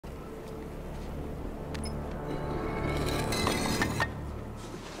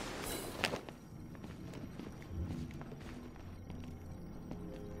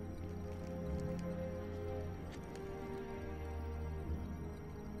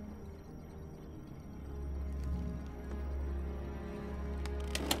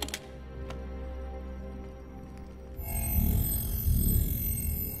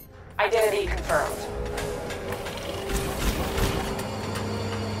Identity confirmed.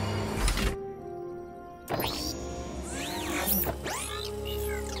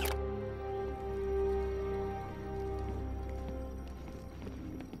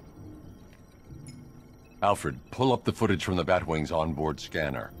 Alfred, pull up the footage from the Batwing's onboard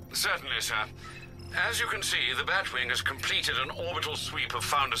scanner. Certainly, sir. As you can see, the Batwing has completed an orbital sweep of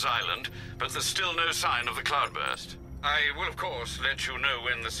Founders Island, but there's still no sign of the cloudburst. I will, of course, let you know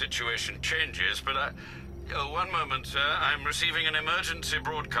when the situation changes, but one moment, sir. I'm receiving an emergency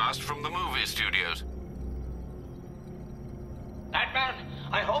broadcast from the movie studios. Batman,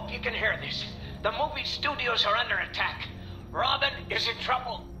 I hope you can hear this. The movie studios are under attack. Robin is in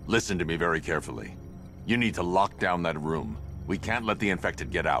trouble. Listen to me very carefully. You need to lock down that room. We can't let the infected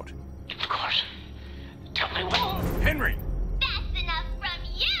get out. Of course. Tell me what. Henry! That's enough from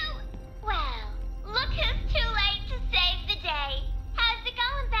you! Well, look who's too late to save the day. How's it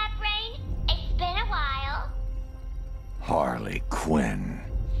going, Batbrain? It's been a while. Harley Quinn.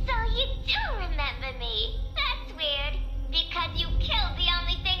 So you do remember me. That's weird, because you killed the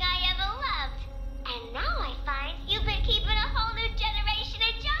only thing I ever loved. And now I find you've been keeping a whole new generation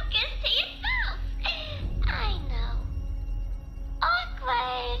of jokers to yourself. I know.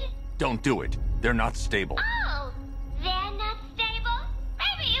 Awkward. Don't do it. They're not stable. Oh, they're not stable?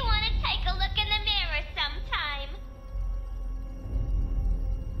 Maybe you want to take a look in the mirror sometime.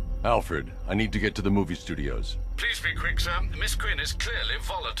 Alfred, I need to get to the movie studios. Please be quick, sir. Miss Quinn is clearly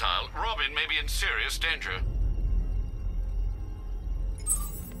volatile. Robin may be in serious danger.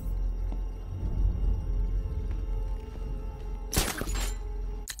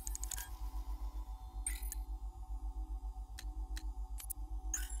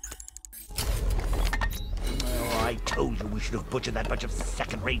 I told you we should have butchered that bunch of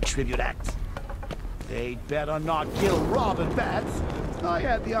second-rate tribute acts. They'd better not kill Robin, Bats. I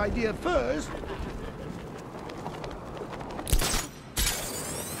had the idea first.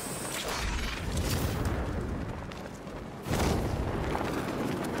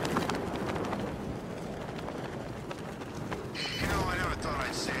 You know, I never thought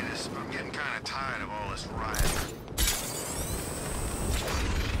I'd say this, but I'm getting kind of tired of all this rioting.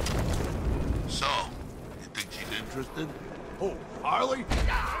 So, you think she's interested? Oh, Harley?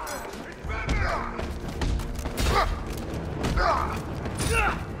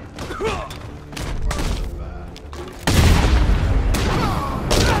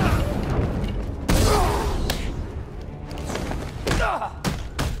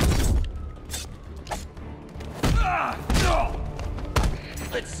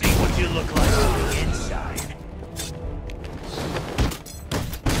 Let's see what you look like on the inside.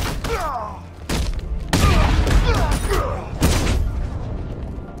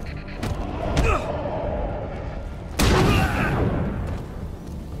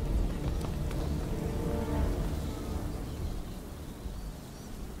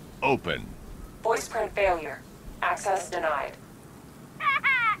 Open. Voice print failure. Access denied.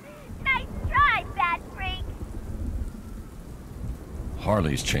 Nice try, Bat Freak.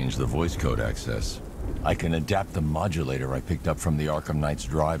 Harley's changed the voice code access. I can adapt the modulator I picked up from the Arkham Knight's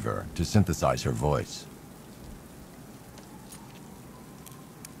driver to synthesize her voice.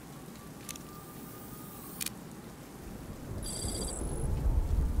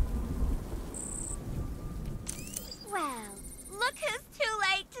 Well, look who's too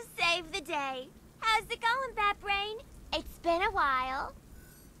late to save the day. How's it going, Batbrain? It's been a while.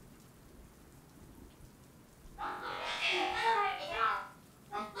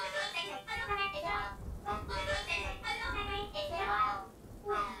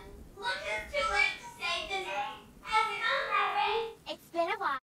 It's been a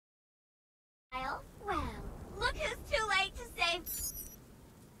while. Well, look who's too late to save...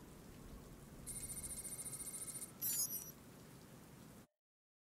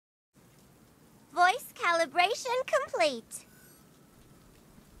 Voice calibration complete.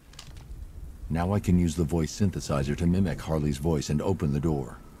 Now I can use the voice synthesizer to mimic Harley's voice and open the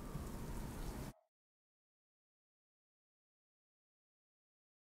door.